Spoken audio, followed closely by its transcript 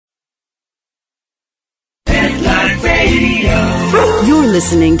You're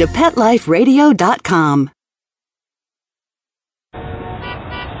listening to PetLifeRadio.com.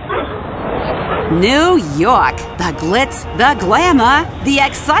 New York, the glitz, the glamour, the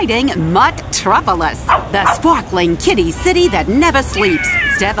exciting Mutt-tropolis, the sparkling kitty city that never sleeps.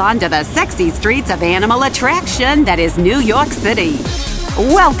 Step onto the sexy streets of animal attraction that is New York City.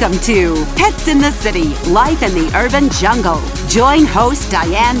 Welcome to Pets in the City, Life in the Urban Jungle. Join host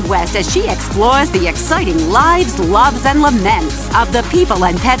Diane West as she explores the exciting lives, loves, and laments of the people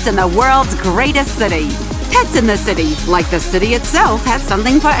and pets in the world's greatest city. Pets in the City, like the city itself, has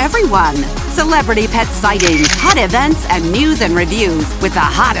something for everyone. Celebrity pet sightings, hot events, and news and reviews with the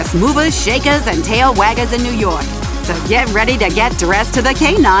hottest movers, shakers, and tail waggers in New York. So get ready to get dressed to the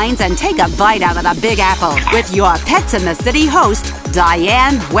canines and take a bite out of the Big Apple with your Pets in the City host,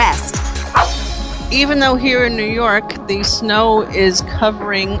 Diane West. Even though here in New York, the snow is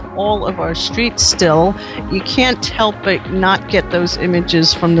covering all of our streets still, you can't help but not get those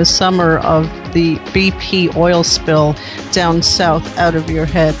images from the summer of the BP oil spill down south out of your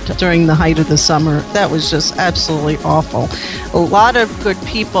head during the height of the summer. That was just absolutely awful. A lot of good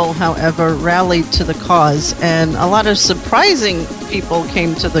people, however, rallied to the cause, and a lot of surprising people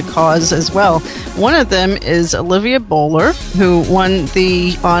came to the cause as well. One of them is Olivia Bowler, who won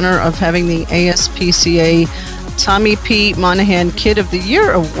the honor of having the ASPCA Tommy P. Monahan Kid of the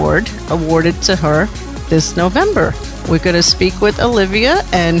Year Award awarded to her this November. We're going to speak with Olivia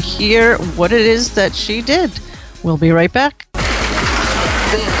and hear what it is that she did. We'll be right back.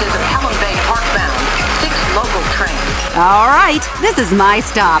 This is a Pelham Bay Parkbound, 6 local trains. All right, this is my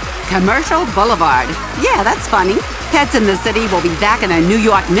stop, Commercial Boulevard. Yeah, that's funny. Pets in the City will be back in a New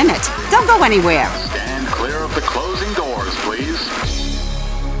York minute. Don't go anywhere. Stand clear of the closing doors, please.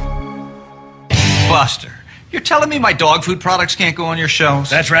 Buster, you're telling me my dog food products can't go on your shelves?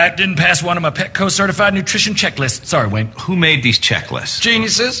 That's right. Didn't pass one of my Petco certified nutrition checklists. Sorry, Wayne. Who made these checklists?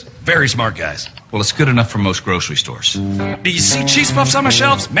 Geniuses. Very smart guys. Well, it's good enough for most grocery stores. Do you see cheese puffs on my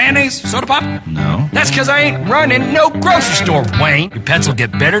shelves? Mayonnaise? Soda pop? No. That's because I ain't running no grocery store, Wayne. Your pets will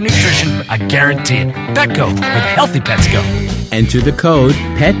get better nutrition, I guarantee it. Petco, with healthy pets go. Enter the code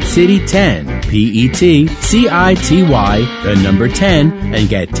PETCITY10, PETCITY, the number 10, and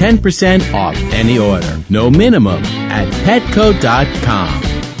get 10% off any order. No minimum at Petco.com.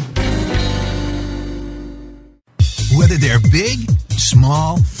 Whether they're big,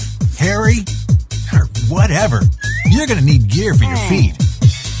 small, hairy, or whatever, you're going to need gear for your feet.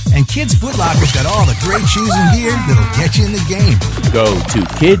 And Kids Foot Locker's got all the great shoes and gear that'll get you in the game. Go to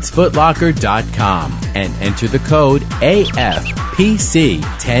kidsfootlocker.com and enter the code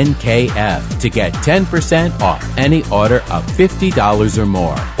AFPC10KF to get 10% off any order of $50 or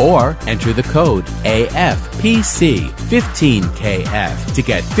more. Or enter the code AFPC15KF to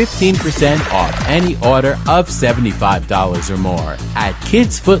get 15% off any order of $75 or more at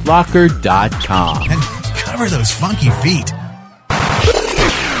kidsfootlocker.com. And cover those funky feet.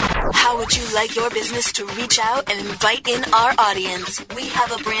 How would you like your business to reach out and invite in our audience? We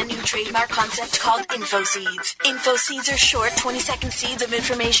have a brand new trademark concept called InfoSeeds. InfoSeeds are short 20-second seeds of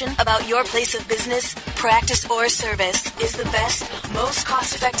information about your place of business, practice, or service. Is the best, most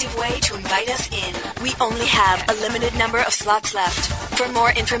cost-effective way to invite us in. We only have a limited number of slots left. For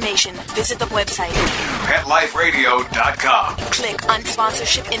more information, visit the website PetLifeRadio.com. Click on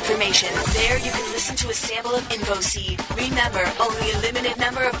sponsorship information. There you can listen to a sample of InfoSeed. Remember, only a limited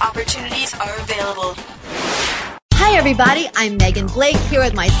number of opportunities are available. Hi everybody, I'm Megan Blake here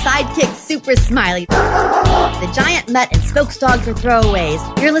with my sidekick Super Smiley, the giant mutt and spokes dog for throwaways.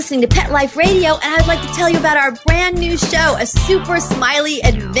 You're listening to Pet Life Radio, and I'd like to tell you about our brand new show, A Super Smiley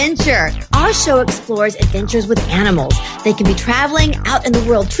Adventure. Our show explores adventures with animals. They can be traveling, out in the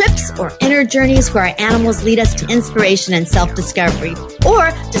world trips, or inner journeys where our animals lead us to inspiration and self-discovery,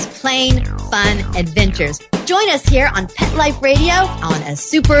 or just plain fun adventures. Join us here on Pet Life Radio on A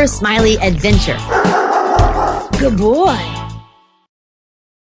Super Smiley Adventure. Good boy.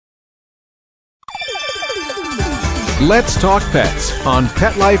 Let's Talk Pets on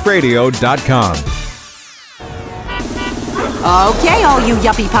PetLifeRadio.com. Okay, all you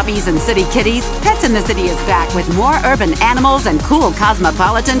yuppie puppies and city kitties, Pets in the City is back with more urban animals and cool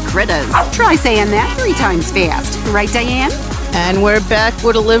cosmopolitan critters. Try saying that 3 times fast. Right, Diane? And we're back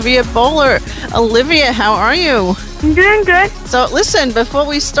with Olivia Bowler. Olivia, how are you? I'm doing good. So listen, before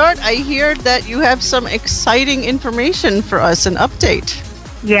we start, I hear that you have some exciting information for us, an update.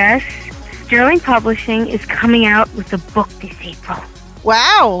 Yes. Sterling Publishing is coming out with a book this April.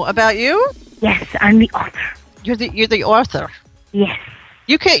 Wow, about you? Yes, I'm the author. You're the author? Yes.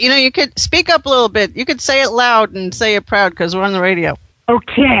 You could speak up a little bit. You could say it loud and say it proud because we're on the radio.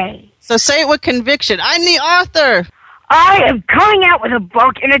 Okay. So say it with conviction. I'm the author I am coming out with a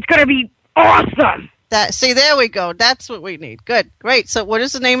book, and it's going to be awesome. See, there we go. That's what we need. Good. Great. So what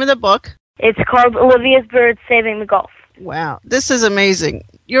is the name of the book? It's called Olivia's Birds Saving the Gulf. Wow. This is amazing.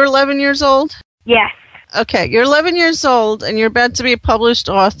 You're 11 years old? Yes. Okay, you're 11 years old, and you're about to be a published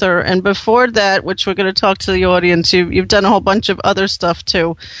author. And before that, which we're going to talk to the audience, you've done a whole bunch of other stuff,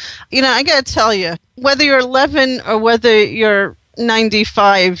 too. You know, I got to tell you, whether you're 11 or whether you're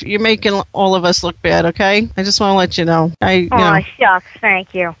 95, you're making all of us look bad, okay? I just want to let you know. Shucks.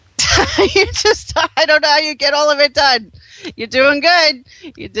 Thank you. I don't know how you get all of it done. You're doing good.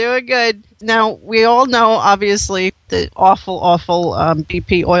 You're doing good. Now, we all know, obviously, the awful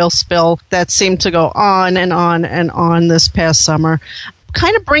BP oil spill that seemed to go on and on and on this past summer.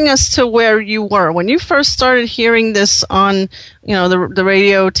 Kind of bring us to where you were. When you first started hearing this on, the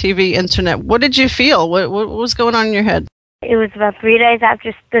radio, TV, internet, what did you feel? What was going on in your head? It was about 3 days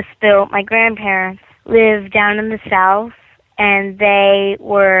after the spill. My grandparents lived down in the south, and they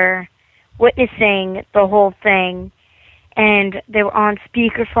were witnessing the whole thing. And they were on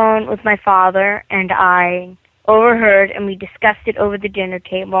speakerphone with my father, and I overheard, and we discussed it over the dinner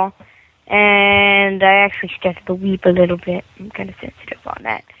table. And I actually started to weep a little bit. I'm kind of sensitive on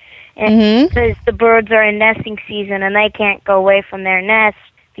that. And because the birds are in nesting season, and they can't go away from their nest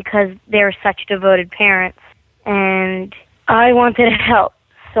because they're such devoted parents. And I wanted to help.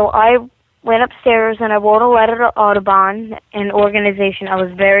 So I went upstairs, and I wrote a letter to Audubon, an organization I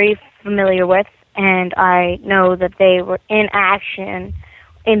was very familiar with. And I know that they were in action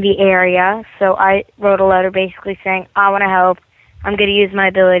in the area. So I wrote a letter basically saying, I want to help. I'm going to use my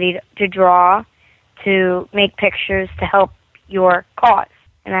ability to draw, to make pictures, to help your cause.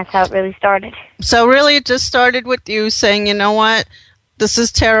 And that's how it really started. So really it just started with you saying, you know what, this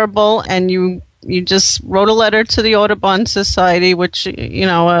is terrible, and you just wrote a letter to the Audubon Society, which,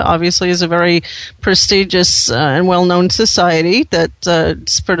 obviously is a very prestigious and well-known society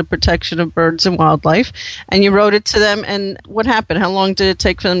that's for the protection of birds and wildlife. And you wrote it to them, and what happened? How long did it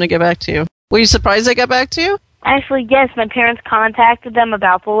take for them to get back to you? Were you surprised they got back to you? Actually, yes. My parents contacted them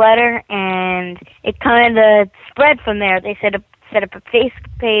about the letter, and it kind of spread from there. They set up a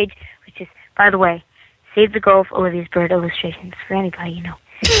Facebook page, which is, by the way, Save the Gulf, Olivia's Bird Illustrations, for anybody you know.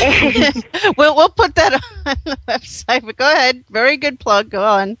 We'll put that on the website, but go ahead. Very good plug. Go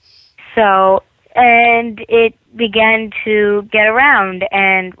on. So, and it began to get around,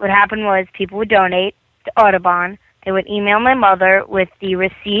 and what happened was people would donate to Audubon. They would email my mother with the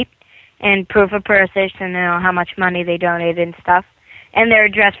receipt and proof of purchase and how much money they donated and stuff, and their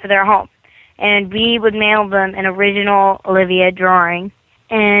address for their home. And we would mail them an original Olivia drawing,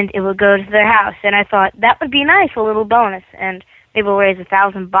 and it would go to their house. And I thought that would be nice, a little bonus, and they will raise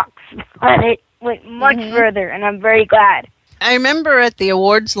 $1,000, but it went much further, and I'm very glad. I remember at the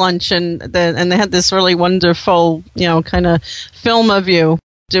awards luncheon, and they had this really wonderful, kind of film of you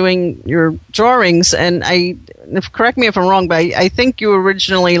doing your drawings, and correct me if I'm wrong, but I think you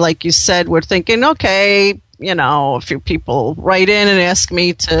originally, like you said, were thinking, okay, a few people write in and ask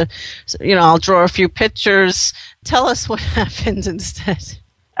me to, I'll draw a few pictures. Tell us what happened instead.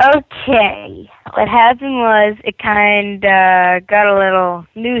 Okay. What happened was it kind of got a little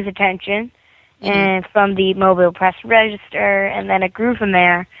news attention and from the Mobile Press Register, and then it grew from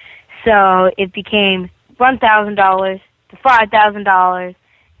there. So it became $1,000 to $5,000,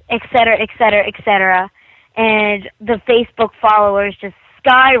 et cetera, et cetera, et cetera. And the Facebook followers just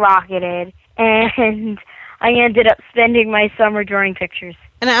skyrocketed, and I ended up spending my summer drawing pictures.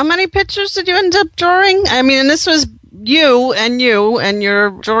 And how many pictures did you end up drawing? I mean, and this was you and your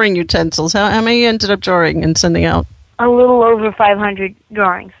drawing utensils. How many you ended up drawing and sending out? A little over 500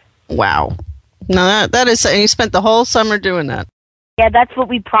 drawings. Wow. Now that is, and you spent the whole summer doing that. Yeah, that's what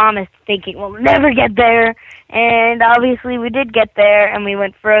we promised, thinking we'll never get there. And obviously we did get there, and we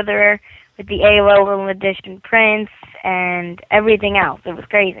went further with the AOL edition prints and everything else. It was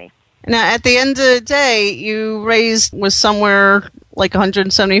crazy. Now, at the end of the day, you was somewhere like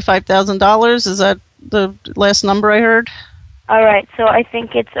 $175,000. Is that the last number I heard? All right, so I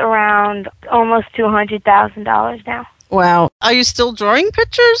think it's around almost $200,000 now. Wow. Are you still drawing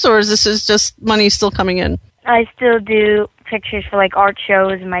pictures, or is this just money still coming in? I still do pictures for like art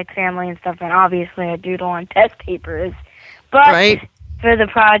shows and my family and stuff, and obviously I doodle on test papers. But for the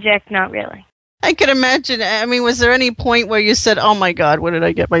project, not really. I could imagine. I mean, was there any point where you said, oh my God, what did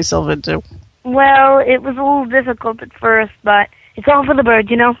I get myself into? Well, it was a little difficult at first, but it's all for the birds,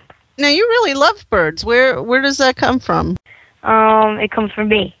 Now, you really love birds. Where does that come from? It comes from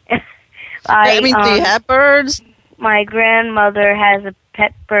me. do you have birds? My grandmother has a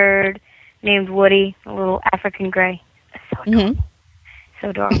pet bird named Woody, a little African gray. So adorable. So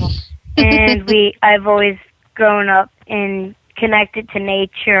adorable. And I've always growing up and connected to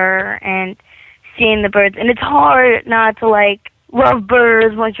nature and seeing the birds. And it's hard not to, like, love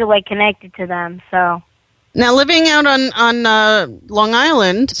birds once you're, like, connected to them, so... Now, living out on Long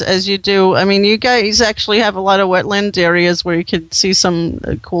Island, as you do, I mean, you guys actually have a lot of wetland areas where you could see some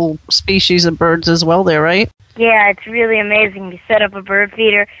cool species of birds as well there, right? Yeah, it's really amazing. You set up a bird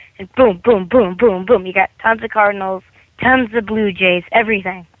feeder, and boom, boom, boom, boom, boom. You got tons of cardinals, tons of blue jays,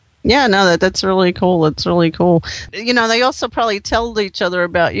 everything. Yeah, no, that's really cool. It's really cool. You know, they also probably tell each other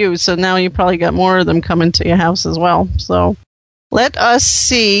about you, so now you probably got more of them coming to your house as well, so... Let us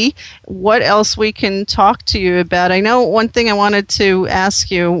see what else we can talk to you about. I know one thing I wanted to ask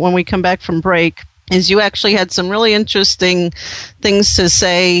you when we come back from break is you actually had some really interesting things to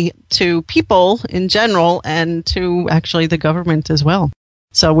say to people in general and to actually the government as well.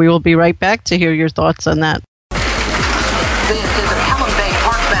 So we will be right back to hear your thoughts on that. This is a Pelham Bay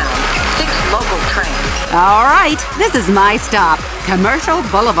Park-bound 6 local train. All right, this is my stop, Commercial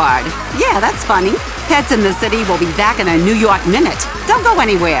Boulevard. Yeah, that's funny. Pets in the City will be back in a New York minute. Don't go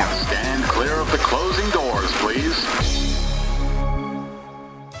anywhere. Stand clear of the closing doors, please.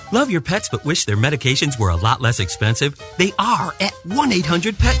 Love your pets but wish their medications were a lot less expensive? They are at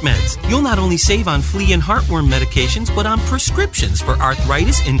 1-800-PET-MEDS. You'll not only save on flea and heartworm medications, but on prescriptions for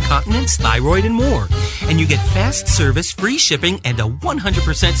arthritis, incontinence, thyroid, and more. And you get fast service, free shipping, and a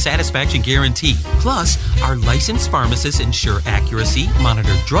 100% satisfaction guarantee. Plus, our licensed pharmacists ensure accuracy,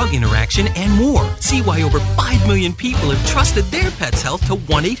 monitor drug interaction, and more. See why over 5 million people have trusted their pet's health to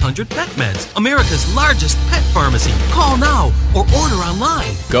 1-800-PET-MEDS, America's largest pet pharmacy. Call now or order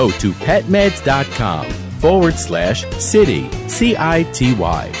online. Go to petmeds.com/city,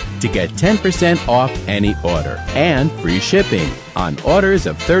 CITY, to get 10% off any order and free shipping on orders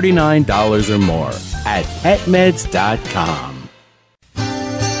of $39 or more at petmeds.com.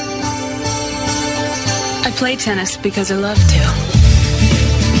 I play tennis because I love to.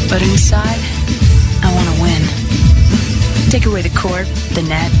 But inside, I want to win. Take away the court, the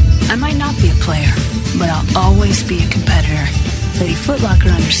net. I might not be a player, but I'll always be a competitor. Lady Foot Locker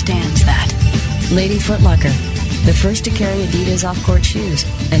understands that. Lady Foot Locker, the first to carry Adidas off-court shoes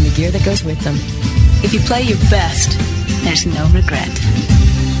and the gear that goes with them. If you play your best, there's no regret.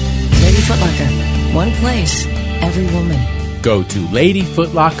 Lady Foot Locker, one place, every woman. Go to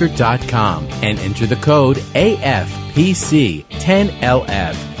ladyfootlocker.com and enter the code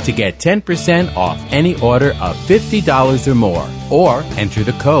AFPC10LF to get 10% off any order of $50 or more, or enter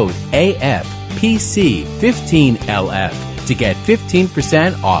the code AFPC15LF to get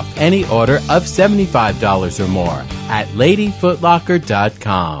 15% off any order of $75 or more at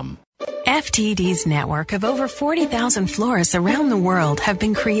ladyfootlocker.com. FTD's network of over 40,000 florists around the world have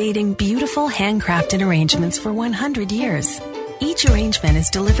been creating beautiful handcrafted arrangements for 100 years. Each arrangement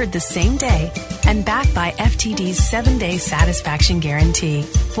is delivered the same day and backed by FTD's 7-day satisfaction guarantee.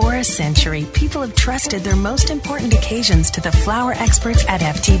 For a century, people have trusted their most important occasions to the flower experts at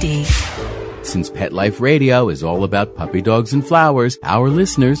FTD. Since Pet Life Radio is all about puppy dogs and flowers, our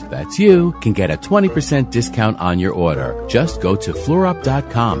listeners, that's you, can get a 20% discount on your order. Just go to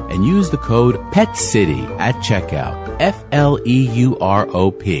fluorop.com and use the code PETCITY at checkout.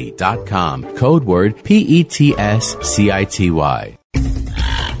 FLEUROP.com. Code word PETSCITY.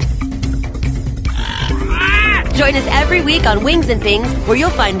 Join us every week on Wings and Things, where you'll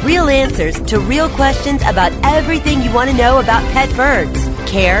find real answers to real questions about everything you want to know about pet birds.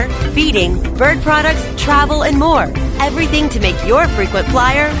 Care, feeding, bird products, travel, and more. Everything to make your frequent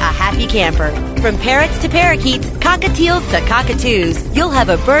flyer a happy camper. From parrots to parakeets, cockatiels to cockatoos, you'll have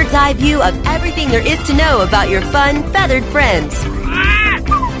a bird's eye view of everything there is to know about your fun, feathered friends.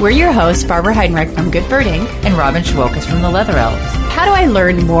 We're your hosts, Barbara Heidenreich from Good Birding and Robin Schwokas from the Leather Elves. How do I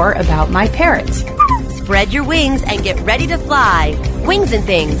learn more about my parrots? Spread your wings and get ready to fly. Wings and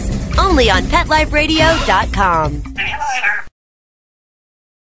Things, only on PetLifeRadio.com.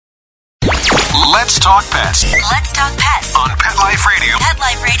 Let's talk pets. Let's talk pets On Pet Life Radio. Pet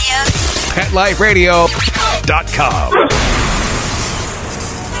Life Radio. PetLifeRadio.com.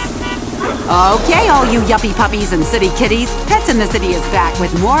 Okay, all you yuppie puppies and city kitties, Pets in the City is back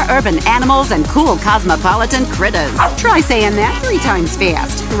with more urban animals and cool cosmopolitan critters. Try saying that 3 times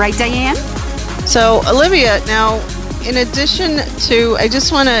fast. Right, Diane? So, Olivia, now, in addition to, I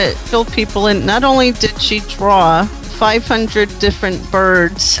just want to fill people in, not only did she draw 500 different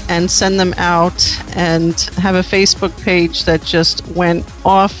birds and send them out and have a Facebook page that just went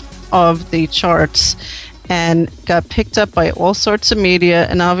off of the charts, and got picked up by all sorts of media.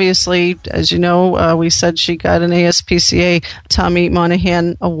 And obviously, as you know, we said she got an ASPCA Tommy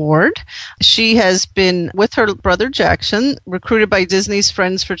Monahan Award. She has been with her brother Jackson, recruited by Disney's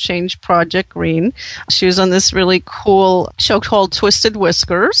Friends for Change Project Green. She was on this really cool show called Twisted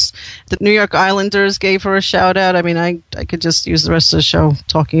Whiskers. The New York Islanders gave her a shout out. I mean, I could just use the rest of the show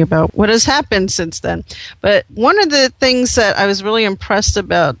talking about what has happened since then. But one of the things that I was really impressed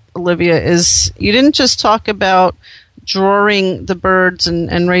about, Olivia, is you didn't just talk about drawing the birds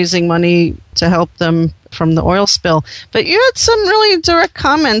and raising money to help them from the oil spill, but you had some really direct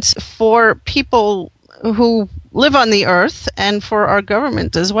comments for people who live on the earth and for our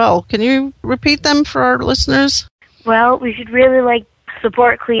government as well. Can you repeat them for our listeners? Well, we should really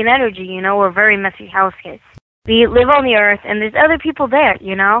support clean energy. You know, we're very messy house kids. We live on the earth, and there's other people there,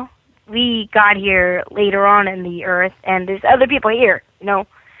 you know. We got here later on in the earth, and there's other people here, you know.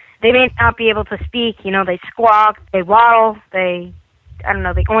 They may not be able to speak, you know, they squawk, they waddle, they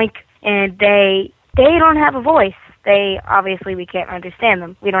oink, and they don't have a voice. Obviously, we can't understand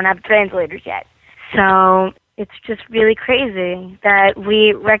them. We don't have translators yet. So it's just really crazy that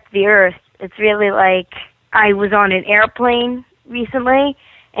we wrecked the earth. It's really like I was on an airplane recently,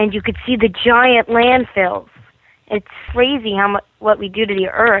 and you could see the giant landfills. It's crazy what we do to the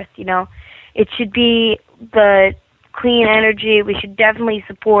earth, you know. It should be the clean energy. We should definitely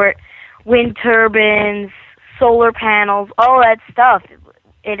support wind turbines, solar panels, all that stuff.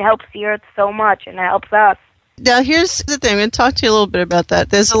 It helps the earth so much, and it helps us. Now, here's the thing. I'm going to talk to you a little bit about that.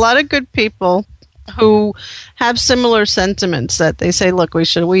 There's a lot of good people who have similar sentiments that they say, look, we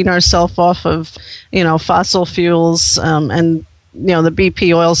should wean ourselves off of, you know, fossil fuels, and you know, the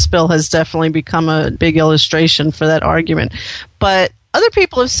BP oil spill has definitely become a big illustration for that argument. But other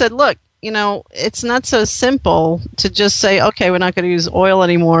people have said, look, you know, it's not so simple to just say, okay, we're not going to use oil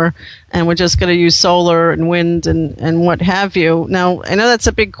anymore, and we're just going to use solar and wind and what have you. Now, I know that's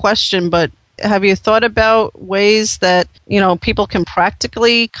a big question, but have you thought about ways that, you know, people can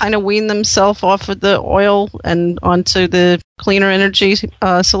practically kind of wean themselves off of the oil and onto the cleaner energy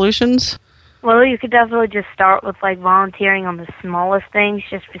solutions? Well, you could definitely just start with volunteering on the smallest things.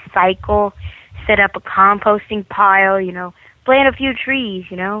 Just recycle, set up a composting pile, you know, plant a few trees,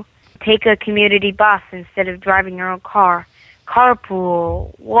 you know, take a community bus instead of driving your own car,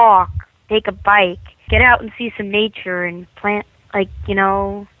 carpool, walk, take a bike, get out and see some nature and plant, you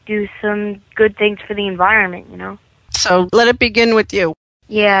know, do some good things for the environment, you know. So let it begin with you.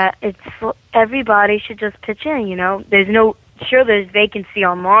 Yeah, everybody should just pitch in, you know. There's vacancy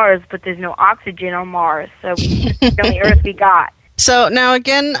on Mars, but there's no oxygen on Mars, so it's the only Earth we got. So now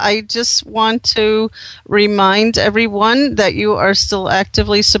again, I just want to remind everyone that you are still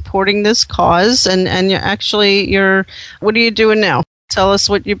actively supporting this cause, and you're what are you doing now? Tell us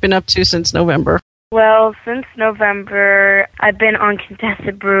what you've been up to since November. Well, since November, I've been on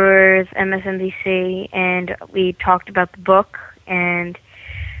Contested Brewers, MSNBC, and we talked about the book, and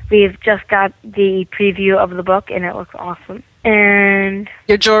we've just got the preview of the book, and it looks awesome. And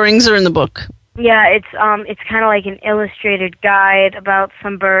your drawings are in the book. Yeah, it's kind of like an illustrated guide about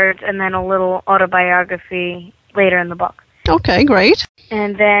some birds, and then a little autobiography later in the book. Okay, great.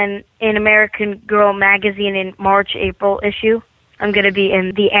 And then in American Girl magazine in March-April issue, I'm going to be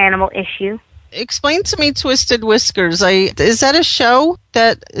in the animal issue. Explain to me Twisted Whiskers. Is that a show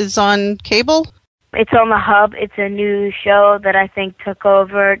that is on cable? It's on the Hub. It's a new show that I think took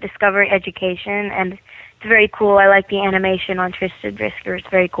over Discovery Education, and it's very cool. I like the animation on Twisted Whiskers.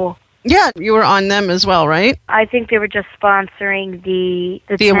 It's very cool. Yeah, you were on them as well, right? I think they were just sponsoring the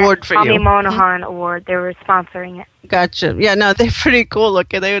award for Tommy you. Monahan Award. They were sponsoring it. Gotcha. Yeah, no, they're pretty cool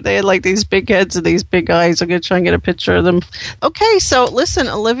looking. They had like these big heads and these big eyes. I'm going to try and get a picture of them. Okay, so listen,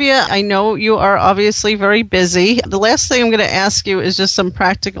 Olivia, I know you are obviously very busy. The last thing I'm going to ask you is just some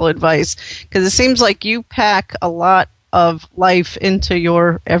practical advice, because it seems like you pack a lot of life into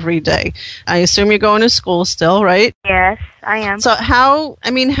your everyday. I assume you're going to school still, right? Yes, I am. So how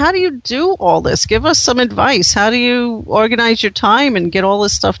do you do all this? Give us some advice. How do you organize your time and get all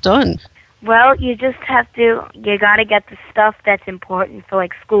this stuff done? Well, you got to get the stuff that's important for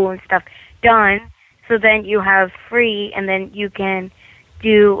school and stuff done, so then you have free, and then you can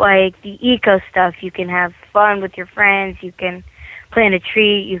do the eco stuff. You can have fun with your friends. You can plant a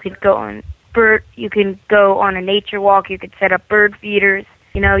tree. You can go on a nature walk. You could set up bird feeders.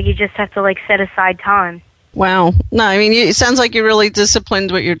 You just have to set aside time. Wow. No, I mean, it sounds like you're really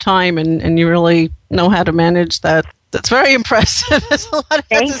disciplined with your time, and you really know how to manage that. That's very impressive.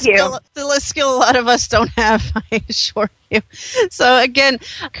 Thank you. The skill a lot of us don't have, I assure you. So again,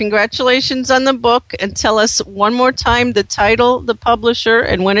 congratulations on the book, and tell us one more time the title, the publisher,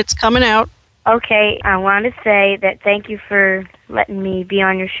 and when it's coming out. Okay, I want to say that thank you for letting me be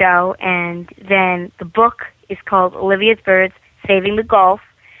on your show. And then the book is called Olivia's Birds, Saving the Gulf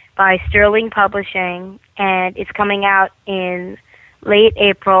by Sterling Publishing. And it's coming out in late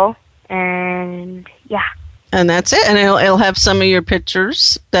April. And yeah. And that's it. And it'll have some of your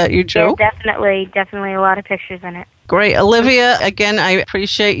pictures that you drew. Yeah, definitely a lot of pictures in it. Great. Olivia, again, I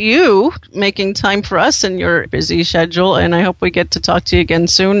appreciate you making time for us in your busy schedule, and I hope we get to talk to you again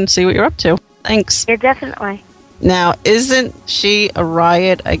soon and see what you're up to. Thanks. Yeah, definitely. Now, isn't she a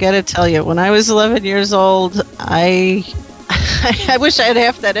riot? I got to tell you, when I was 11 years old, I wish I had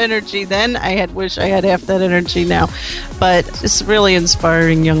half that energy then. Wish I had half that energy now. But it's a really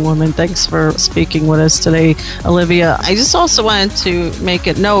inspiring young woman. Thanks for speaking with us today, Olivia. I just also wanted to make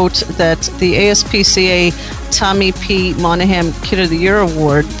a note that the ASPCA Tommy P. Monahan Kid of the Year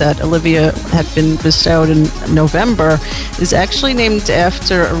Award that Olivia had been bestowed in November is actually named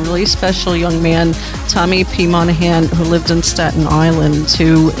after a really special young man, Tommy P. Monahan, who lived in Staten Island,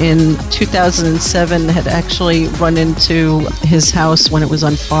 who in 2007 had actually run into his house when it was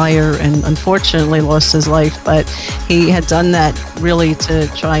on fire and unfortunately lost his life. But he had done that really to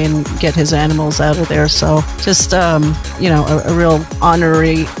try and get his animals out of there. So just, a real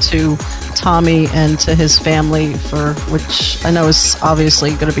honorary to Tommy and to his family, for which I know is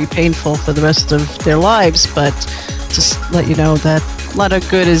obviously going to be painful for the rest of their lives, but just let you know that a lot of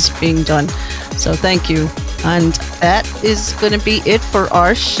good is being done. So thank you. And that is going to be it for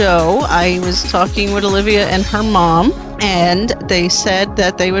our show. I was talking with Olivia and her mom, and they said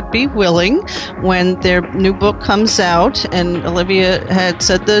that they would be willing when their new book comes out. And Olivia had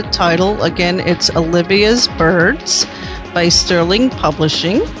said the title. Again, it's Olivia's Birds by Sterling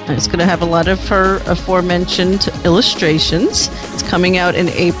Publishing. And it's going to have a lot of her aforementioned illustrations. It's coming out in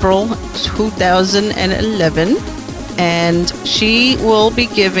April 2011. And she will be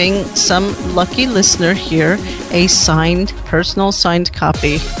giving some lucky listener here a personal signed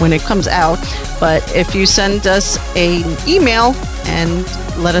copy when it comes out. But if you send us an email and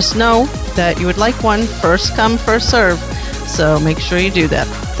let us know that you would like one, first come, first serve. So make sure you do that.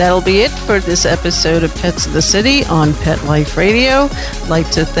 That'll be it for this episode of Pets of the City on Pet Life Radio. I'd like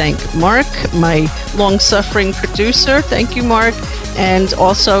to thank Mark, my long-suffering producer. Thank you, Mark. And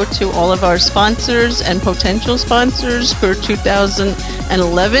also to all of our sponsors and potential sponsors for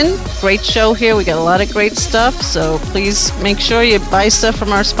 2011. Great show here. We got a lot of great stuff. So please make sure you buy stuff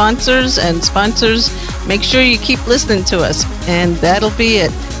from our sponsors. And sponsors, make sure you keep listening to us. And that'll be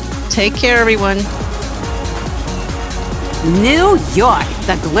it. Take care, everyone. New York,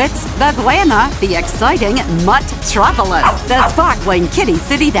 the glitz, the glamour, the exciting Mutt-tropolis, the sparkling kitty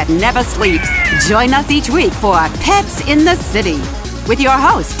city that never sleeps. Join us each week for Pets in the City with your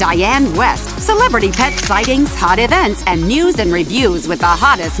host, Diane West. Celebrity pet sightings, hot events, and news and reviews with the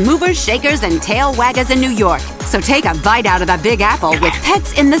hottest movers, shakers, and tail waggers in New York. So take a bite out of the Big Apple with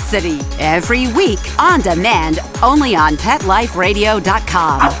Pets in the City. Every week, on demand, only on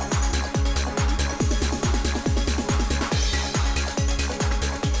PetLifeRadio.com.